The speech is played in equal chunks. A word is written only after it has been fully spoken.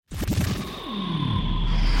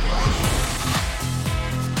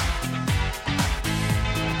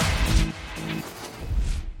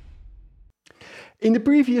In the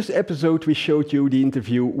previous episode, we showed you the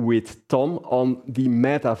interview with Tom on the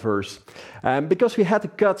metaverse. Because we had to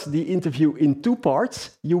cut the interview in two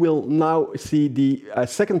parts, you will now see the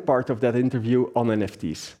second part of that interview on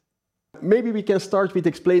NFTs. Maybe we can start with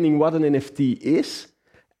explaining what an NFT is.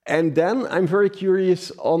 And then I'm very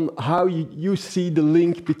curious on how you see the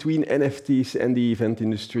link between NFTs and the event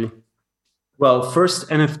industry. Well, first,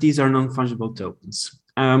 NFTs are non-fungible tokens.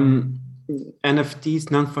 NFTs,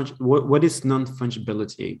 what is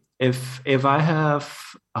non-fungibility? If I have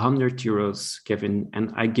 100 euros, Kevin,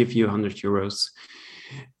 and I give you 100 euros,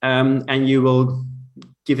 and you will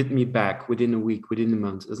give it me back within a week, within a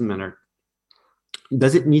month, doesn't matter.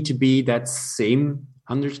 Does it need to be that same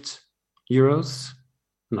 100 euros?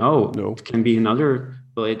 No. It can be another,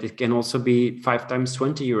 but it can also be 5 times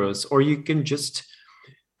 20 euros, or you can just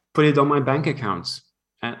put it on my bank account.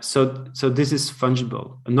 So this is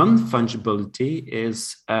fungible. Non-fungibility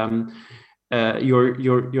is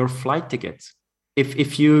your flight ticket.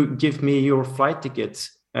 If you give me your flight ticket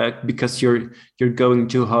because you're going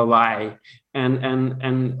to Hawaii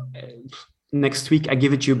and next week I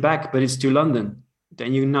give it you back, but it's to London,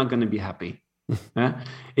 then you're not going to be happy.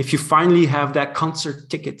 If you finally have that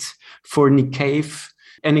concert ticket for Nick Cave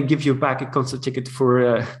and I give you back a concert ticket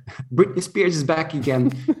for Britney Spears is back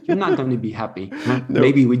again, you're not going to be happy. No.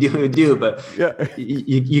 Maybe we do, but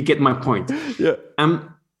you get my point. Yeah.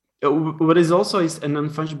 What is also is a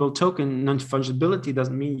non-fungible token. Non-fungibility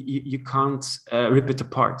doesn't mean you can't rip it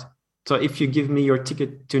apart. So if you give me your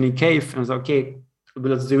ticket to Nick Cave and say, okay,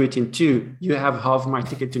 but let's do it in two. You have half my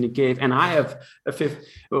ticket to Nick Cave, and I have a fifth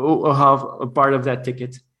or half a part of that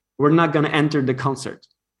ticket. We're not going to enter the concert.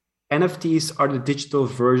 NFTs are the digital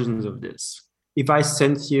versions of this. If I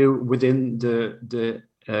send you within the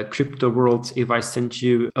crypto world, if I send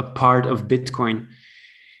you a part of Bitcoin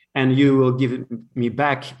and you will give it me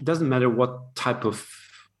back, it doesn't matter what type of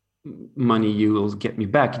money you will get me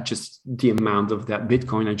back, just the amount of that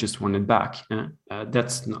Bitcoin I just wanted back.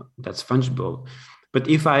 That's fungible. But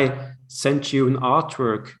if I send you an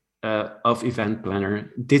artwork of Event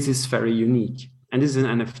Planner, this is very unique. And this is an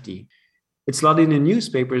NFT. It's not in the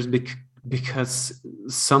newspapers because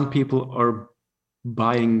some people are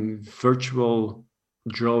buying virtual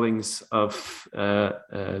drawings of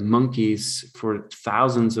monkeys for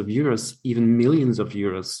thousands of euros, even millions of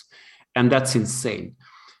euros. And that's insane.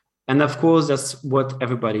 And of course, that's what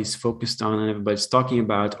everybody's focused on and everybody's talking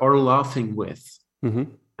about or laughing with. Mm-hmm.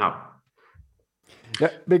 Now, yeah,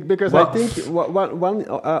 because I think one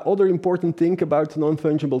other important thing about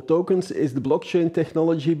non-fungible tokens is the blockchain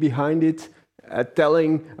technology behind it,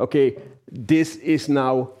 telling, okay, this is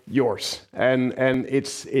now yours, and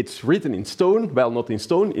it's written in stone. Well, not in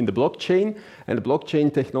stone, in the blockchain, and the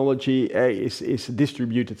blockchain technology is a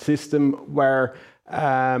distributed system where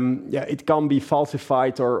it can be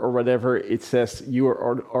falsified or whatever. It says you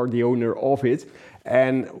are the owner of it.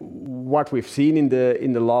 And what we've seen in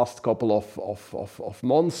the last couple of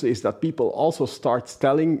months is that people also start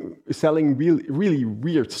selling really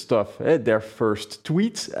weird stuff. Their first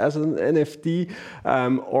tweets as an NFT,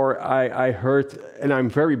 or I heard, and I'm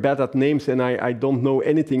very bad at names and I don't know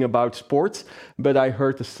anything about sports, but I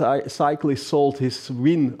heard a cyclist sold his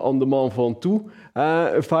win on the Mont Ventoux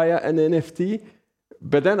via an NFT.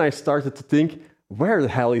 But then I started to think, where the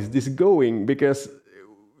hell is this going? Because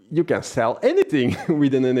you can sell anything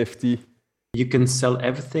with an NFT. You can sell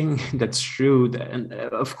everything. That's true. And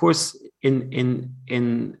of course, in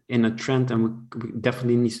a trend, and we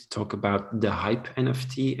definitely need to talk about the hype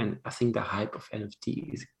NFT. And I think the hype of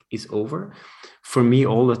NFT is over. For me,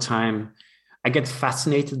 all the time, I get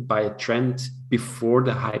fascinated by a trend before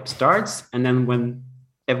the hype starts, and then when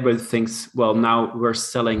everybody thinks, well, now we're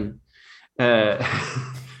selling a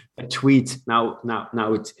tweet. Now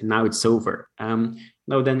it's over.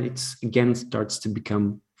 No, then it's again starts to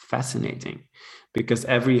become fascinating because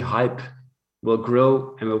every hype will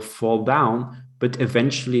grow and will fall down, but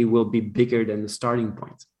eventually will be bigger than the starting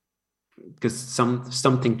point because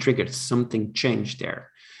something triggered, something changed there.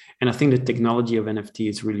 And I think the technology of NFT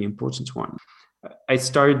is a really important one. I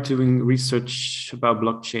started doing research about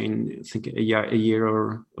blockchain, I think a year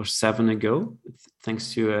or 7 ago,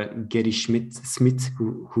 thanks to Gary Smith,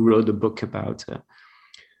 who wrote a book about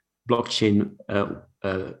blockchain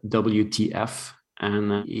WTF,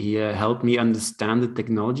 and he helped me understand the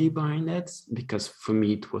technology behind it, because for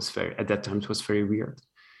me it was very weird.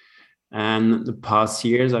 And the past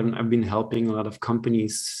years I've been helping a lot of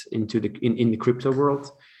companies in the crypto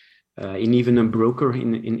world, in even a broker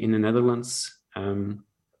in the Netherlands,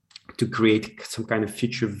 to create some kind of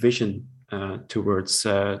future vision towards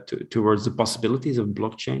the possibilities of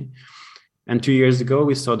blockchain. And 2 years ago,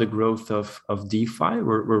 we saw the growth of DeFi,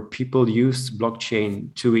 where people use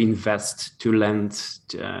blockchain to invest, to lend,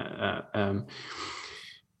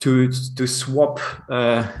 to swap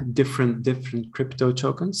different crypto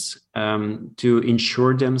tokens, to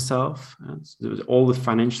insure themselves. All the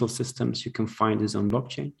financial systems you can find is on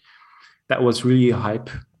blockchain. That was really a hype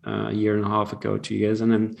a year and a half ago, 2 years.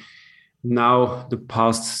 And then now the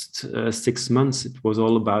past 6 months, it was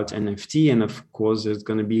all about NFT. And of course, there's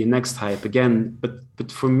going to be a next hype again.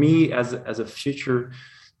 But for me, as a future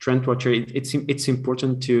trend watcher, it's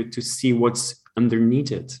important to see what's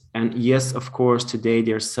underneath it. And yes, of course, today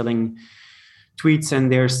they're selling tweets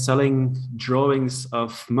and they're selling drawings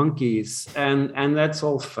of monkeys, and that's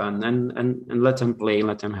all fun, and let them play,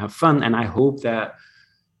 let them have fun. And I hope that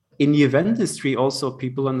in the event industry also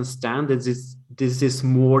people understand that this is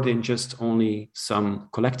more than just only some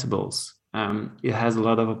collectibles. It has a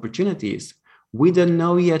lot of opportunities. We don't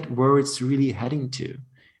know yet where it's really heading to.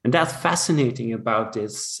 And that's fascinating about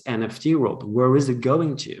this NFT world. Where is it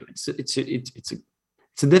going to?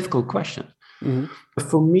 It's a difficult question. Mm-hmm. But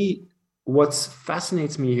for me, what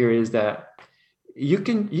fascinates me here is that you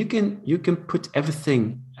can put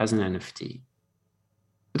everything as an NFT.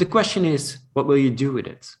 But the question is, what will you do with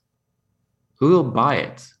it? Who will buy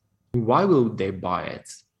it? Why will they buy it?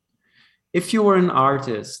 If you are an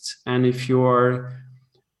artist and if you're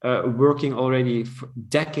working already for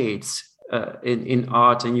decades in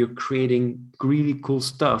art and you're creating really cool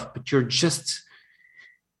stuff, but you're just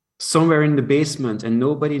somewhere in the basement and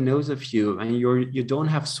nobody knows of you, and you don't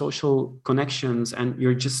have social connections, and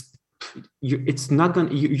you're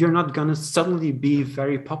not gonna suddenly be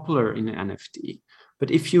very popular in an NFT. But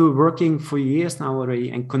if you're working for years now already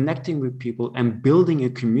and connecting with people and building a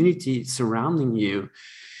community surrounding you,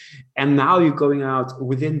 and now you're going out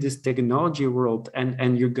within this technology world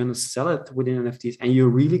and you're going to sell it within NFTs, and you're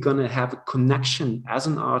really going to have a connection as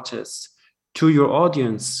an artist to your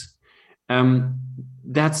audience,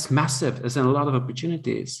 that's massive. There's a lot of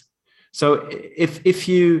opportunities. So if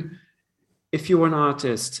you're an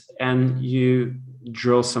artist and you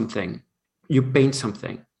draw something, you paint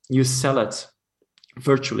something, you sell it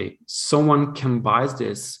virtually, someone can buy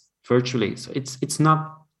this virtually. So it's not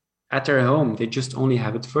at their home, they just only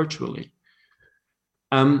have it virtually.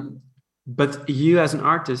 But you as an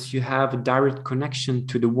artist, you have a direct connection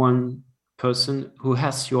to the one person who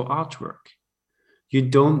has your artwork. You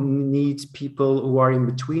don't need people who are in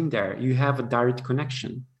between there. You have a direct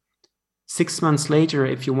connection. 6 months later,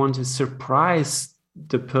 if you want to surprise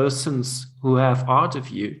the persons who have art of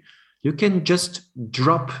you, you can just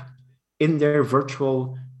drop in their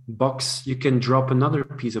virtual box, you can drop another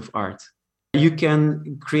piece of art. You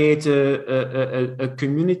can create a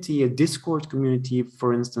community, a Discord community,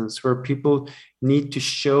 for instance, where people need to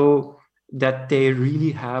show that they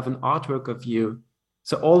really have an artwork of you.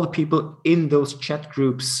 So all the people in those chat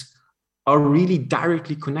groups are really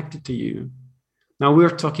directly connected to you. Now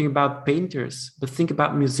we're talking about painters, but think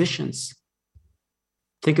about musicians.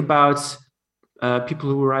 Think about people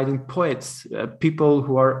who are writing poets, people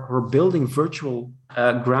who are building virtual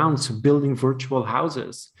grounds, building virtual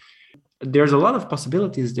houses. There's a lot of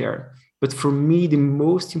possibilities there. But for me, the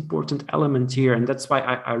most important element here, and that's why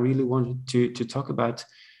I really wanted to talk about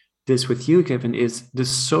this with you, Kevin, is the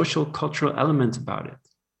social cultural element about it.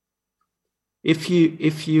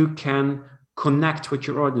 If you can connect with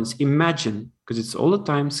your audience, imagine, because it's all the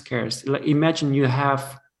time scarce, imagine you have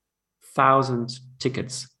 1,000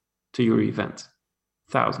 tickets to your event.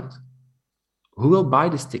 1,000. Who will buy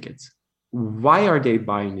these tickets? Why are they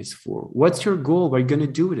buying this for? What's your goal? What are you going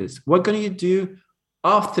to do with this? What are you going to do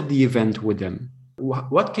after the event with them?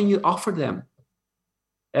 What can you offer them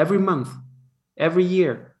every month, every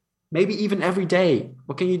year, maybe even every day?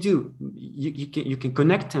 What can you do? You can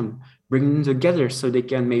connect them, bring them together so they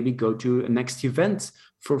can maybe go to a next event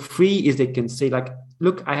for free. Is they can say like,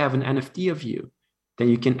 look, I have an NFT of you. Then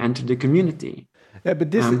you can enter the community. Yeah,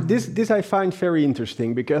 but this I find very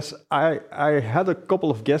interesting, because I had a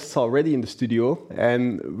couple of guests already in the studio,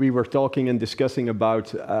 and we were talking and discussing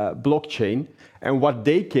about blockchain, and what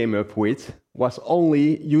they came up with was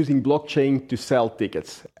only using blockchain to sell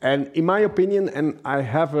tickets. And in my opinion, and I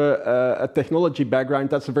have a technology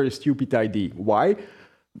background, that's a very stupid idea. Why?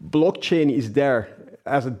 Blockchain is there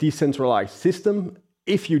as a decentralized system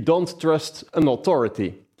if you don't trust an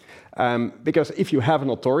authority. Because if you have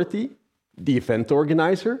an authority, the event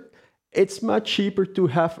organizer, it's much cheaper to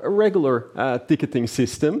have a regular ticketing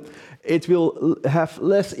system. It will have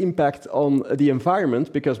less impact on the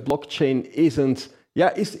environment, because blockchain is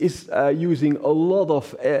using a lot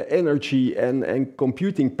of energy and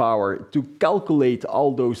computing power to calculate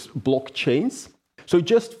all those blockchains. So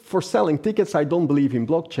just for selling tickets, I don't believe in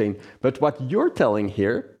blockchain. But what you're telling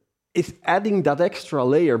here is adding that extra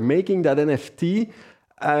layer, making that NFT,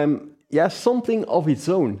 something of its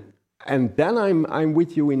own. And then I'm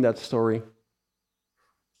with you in that story.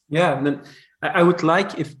 Yeah, and then I would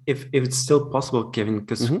like if it's still possible, Kevin,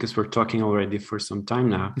 because we're talking already for some time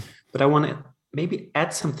now, but I want to maybe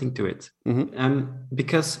add something to it.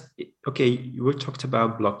 Because, okay, we talked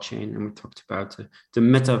about blockchain and we talked about the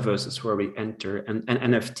metaverses where we enter and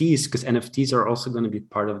NFTs, because NFTs are also going to be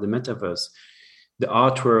part of the metaverse. The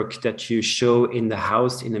artwork that you show in the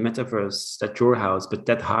house in the metaverse, that's your house, but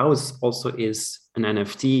that house also is an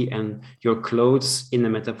NFT, and your clothes in the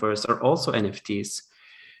metaverse are also NFTs.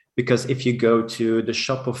 Because if you go to the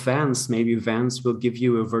shop of Vans, maybe Vans will give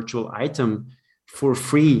you a virtual item for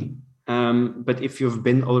free. But if you've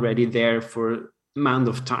been already there for an amount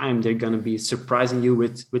of time, they're going to be surprising you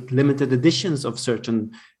with limited editions of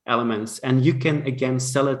certain elements. And you can, again,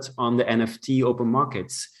 sell it on the NFT open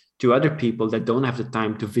markets to other people that don't have the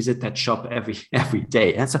time to visit that shop every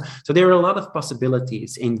day. And so there are a lot of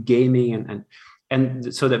possibilities in gaming,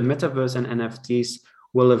 and so the metaverse and NFTs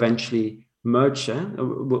will eventually merge,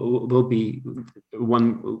 will be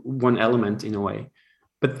one element in a way.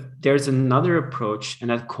 But there's another approach,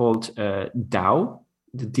 and that's called DAO,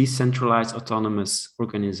 the Decentralized Autonomous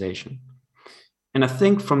Organization. And I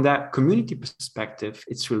think from that community perspective,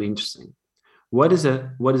 it's really interesting. What is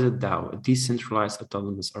a DAO, a Decentralized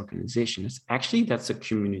Autonomous Organization? That's a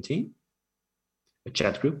community, a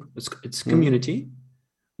chat group. It's a community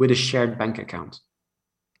with a shared bank account.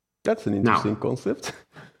 That's an interesting concept.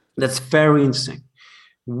 That's very interesting.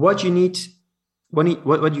 What do you need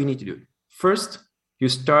to do? First, you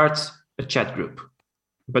start a chat group,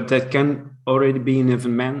 but that can already be an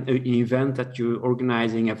event that you're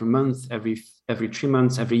organizing every month, every 3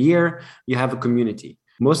 months, every year. You have a community.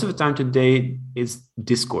 Most of the time today is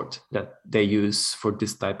Discord that they use for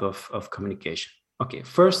this type of communication. Okay,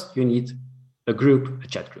 first you need a group, a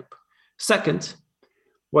chat group. Second,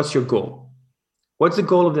 what's your goal? What's the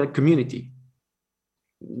goal of that community?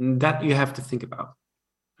 That you have to think about.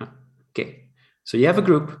 Okay, so you have a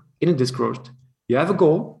group in a Discord. You have a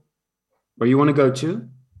goal where you want to go to,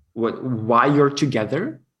 why you're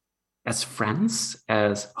together as friends,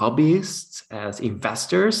 as hobbyists, as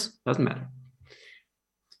investors, doesn't matter.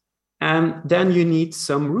 And then you need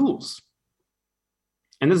some rules.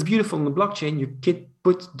 And it's beautiful in the blockchain. You can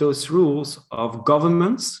put those rules of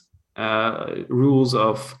governments, rules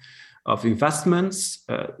of investments,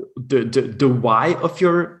 the why of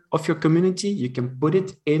your community. You can put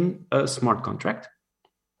it in a smart contract.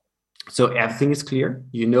 So everything is clear.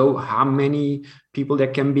 You know how many people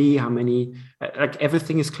there can be, how many,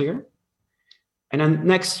 everything is clear. And then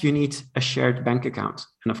next, you need a shared bank account.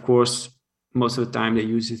 And of course, most of the time they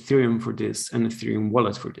use Ethereum for this and Ethereum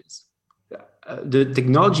wallet for this. The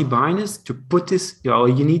technology behind this, to put this,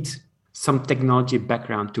 you need some technology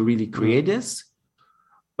background to really create this.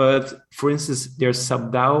 But for instance, there's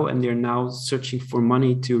SubDAO, and they're now searching for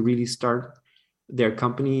money to really start their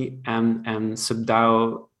company. And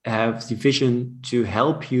SubDAO have the vision to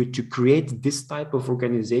help you to create this type of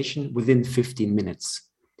organization within 15 minutes.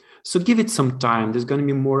 So give it some time. There's going to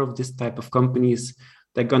be more of this type of companies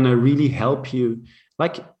that are going to really help you,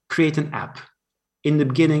 like create an app. In the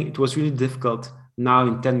beginning, it was really difficult. Now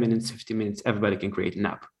in 10 minutes, 15 minutes, everybody can create an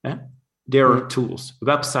app. There are tools,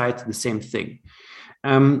 website, the same thing.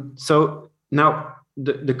 So now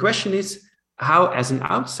the question is, how, as an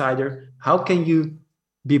outsider, how can you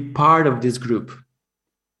be part of this group?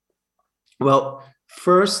 Well,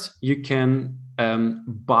 first you can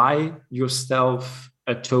buy yourself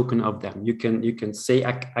a token of them. You can say,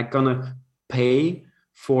 I'm gonna pay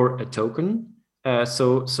for a token.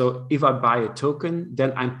 So if I buy a token,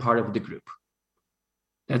 then I'm part of the group.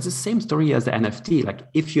 That's the same story as the NFT. Like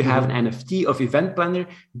if you have an NFT of Event Planner,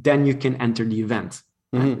 then you can enter the event.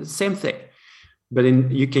 Same thing. But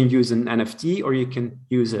you can use an NFT, or you can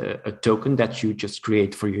use a token that you just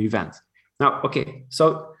create for your event. Now, okay,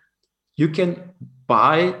 so you can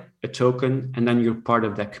buy a token and then you're part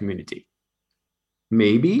of that community.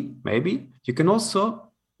 Maybe you can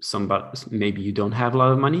also, maybe you don't have a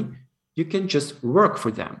lot of money, you can just work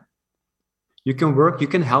for them. You can work, you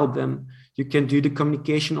can help them, you can do the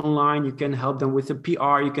communication online, you can help them with the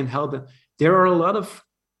PR, you can help them. There are a lot of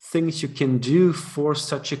things you can do for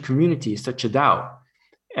such a community, such a DAO.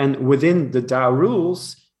 And within the DAO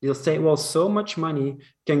rules, you'll say, well, so much money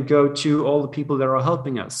can go to all the people that are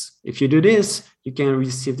helping us. If you do this, you can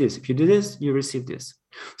receive this. If you do this, you receive this.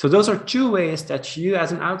 So those are two ways that you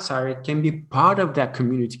as an outsider can be part of that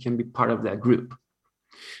community, can be part of that group.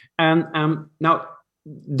 And now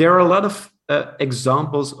there are a lot of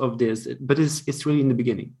examples of this, but it's really in the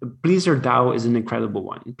beginning. Pleaser DAO is an incredible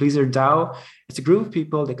one. Pleaser DAO, it's a group of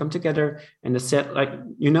people that come together and they said, like,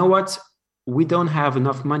 you know what? We don't have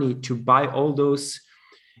enough money to buy all those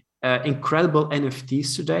incredible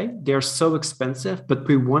NFTs today. They're so expensive, but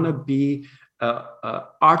we want to be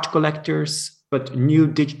art collectors, but new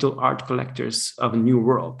digital art collectors of a new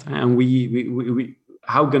world. And we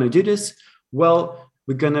how going to do this? Well,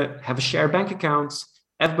 we're going to have a shared bank accounts.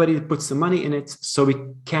 Everybody puts some money in it so we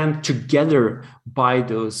can together buy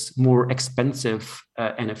those more expensive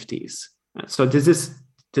NFTs. So this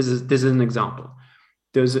is an example.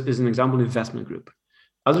 This is an example investment group.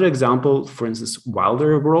 Other example, for instance,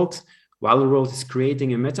 Wilder World. Wilder World is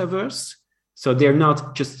creating a metaverse. So they're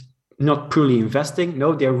not purely investing.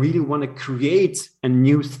 No, they really want to create a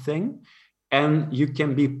new thing. And you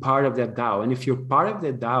can be part of that DAO. And if you're part of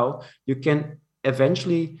that DAO, you can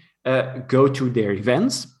eventually go to their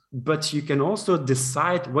events, but you can also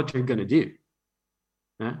decide what you're going to do.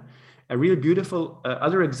 A really beautiful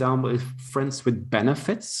other example is Friends with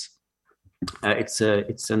Benefits. It's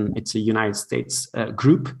a United States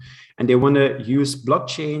group, and they want to use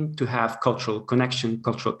blockchain to have cultural connection,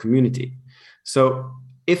 cultural community. So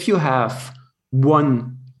if you have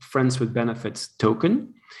one Friends with Benefits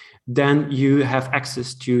token, then you have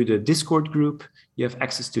access to the Discord group, you have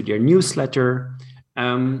access to their newsletter.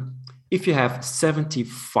 If you have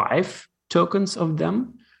 75 tokens of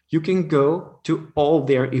them, you can go to all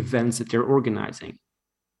their events that they're organizing.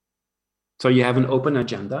 So you have an open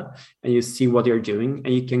agenda and you see what they're doing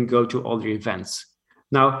and you can go to all their events.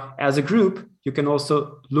 Now, as a group, you can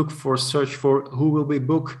also search for who will we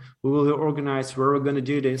book, who will we organize, where we're going to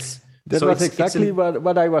do this. That was exactly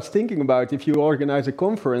what I was thinking about. If you organize a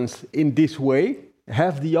conference in this way,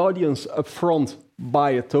 have the audience up front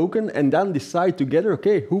buy a token and then decide together,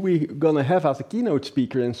 okay, who we going to have as a keynote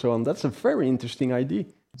speaker and so on. That's a very interesting idea.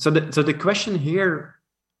 So the question here,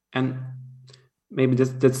 and maybe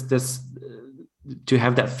that's to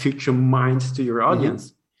have that future mind to your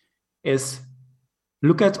audience, is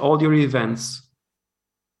look at all your events,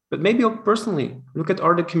 but maybe personally, look at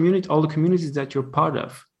all the communities that you're part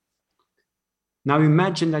of. Now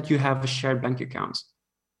imagine that you have a shared bank account.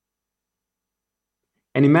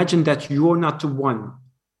 And imagine that you're not the one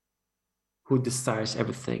who decides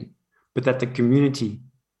everything, but that the community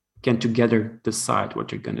can together decide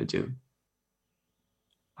what you're going to do.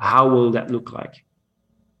 How will that look like?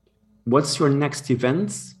 What's your next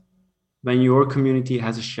event when your community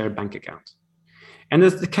has a shared bank account? And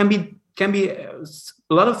there can be a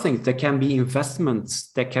lot of things. There can be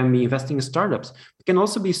investments. There can be investing in startups. It can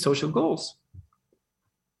also be social goals.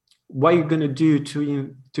 What you're going to do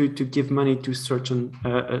to give money to certain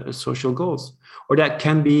social goals, or that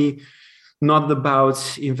can be not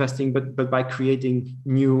about investing, but by creating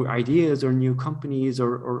new ideas or new companies,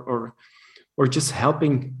 or just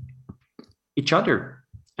helping each other,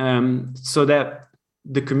 so that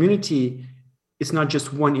the community is not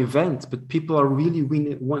just one event, but people are really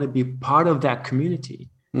want to be part of that community.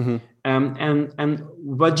 Mm-hmm. And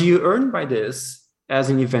what do you earn by this? As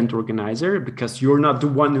an event organizer, because you're not the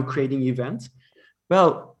one who creating events,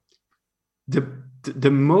 well, the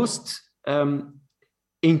most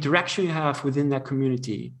interaction you have within that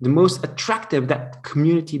community, the most attractive that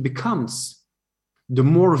community becomes, the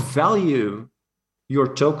more value your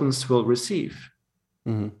tokens will receive.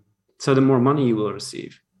 Mm-hmm. So the more money you will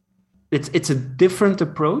receive. It's a different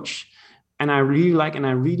approach, and I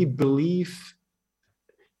really believe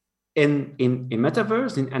in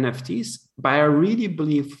metaverse, in NFTs, but I really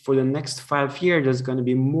believe for the next 5 years, there's going to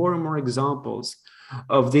be more and more examples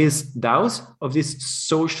of these DAOs, of these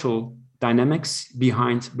social dynamics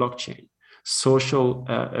behind blockchain, social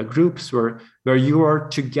groups where you are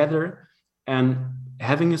together and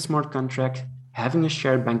having a smart contract, having a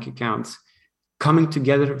shared bank account, coming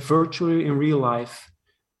together virtually in real life,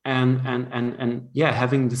 and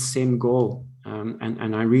having the same goal.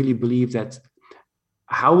 And I really believe that.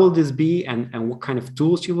 How will this be, and what kind of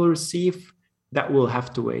tools you will receive? That will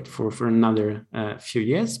have to wait for another few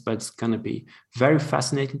years, but it's going to be very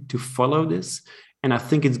fascinating to follow this. And I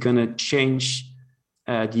think it's going to change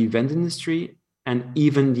the event industry and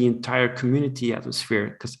even the entire community atmosphere.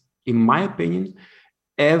 Because in my opinion,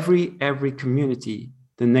 every community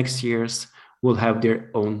the next years will have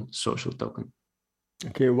their own social token.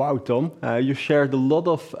 Okay, wow, Tom. You shared a lot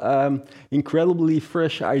of incredibly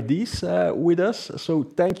fresh ideas with us. So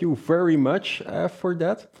thank you very much for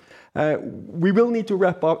that. We will need to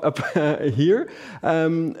wrap up here.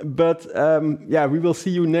 We will see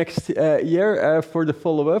you next year for the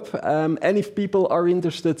follow-up. And if people are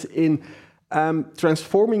interested in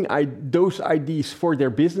transforming those ideas for their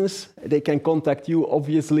business, they can contact you,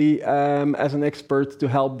 obviously, as an expert to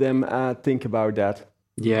help them think about that.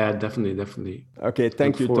 Yeah, definitely. Okay,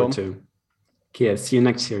 thank you, Tom. Okay, see you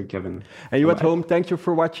next year, Kevin. And you at home, thank you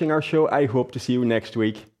for watching our show. I hope to see you next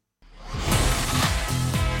week.